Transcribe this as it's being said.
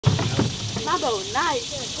My boat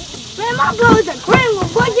nice. Man, my boat is a green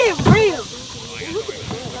one. Boy, get real.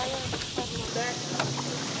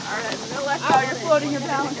 Alright, no left out. You're floating your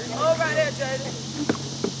balance. Oh, right there, Jaden.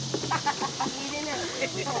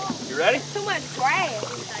 You ready? Too much grass.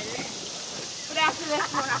 But after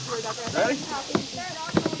this one, afterwards, Ready?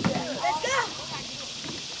 Let's go.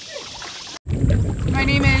 My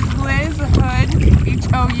name is Liz Hood,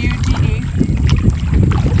 H-O-U-D-E.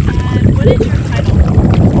 And what is your title?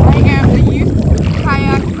 I am the Youth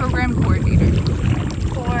Kayak Program Coordinator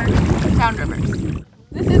For Sound Rivers.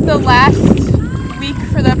 This is the last week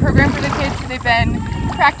for the program for the kids. So they've been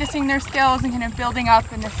practicing their skills and kind of building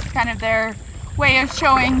up, and this is kind of their way of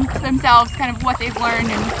showing to themselves kind of what they've learned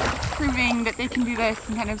and proving that they can do this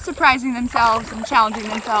and kind of surprising themselves and challenging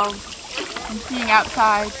themselves and being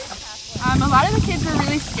outside. A lot of the kids were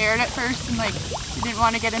really scared at first and like didn't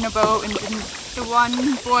want to get in a boat, and the one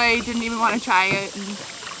boy didn't even want to try it, and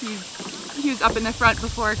he was up in the front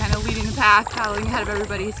before, kind of leading the pack, paddling ahead of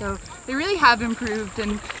everybody. So they really have improved,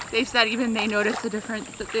 and they've said even they notice the difference,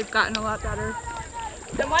 that they've gotten a lot better.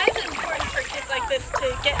 Then why is it important for kids like this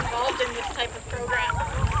to get involved in this type of program?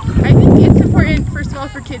 I think it's important, first of all,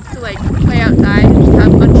 for kids to like play outside and just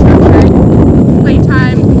have unstructured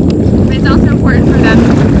playtime. But it's also important for them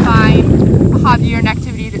to find a hobby or an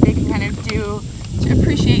activity that they can kind of do to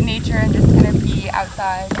appreciate nature and just kind of be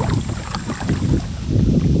outside.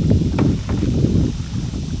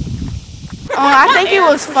 I think it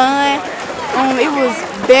was fun. It was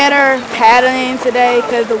better paddling today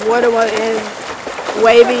because the water was as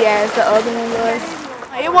wavy as the other one was.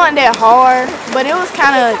 It wasn't that hard, but it was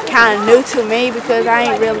kind of new to me because I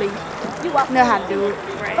ain't really know how to do it.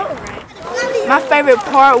 My favorite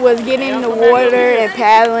part was getting in the water and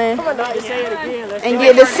paddling and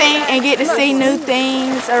get to see new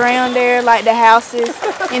things around there, like the houses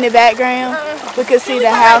in the background. We could see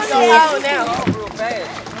the houses.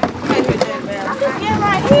 Get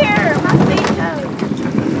right here. My feet toe.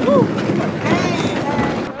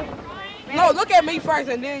 No, look at me first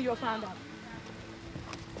and then you'll find out.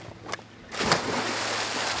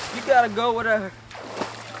 You gotta go with her.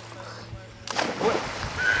 What?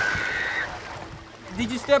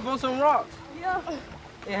 Did you step on some rocks? Yeah.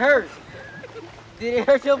 It hurt. Did it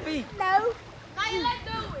hurt your feet? No. Now you let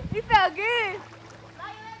do it. You felt good. Now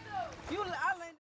you let do it.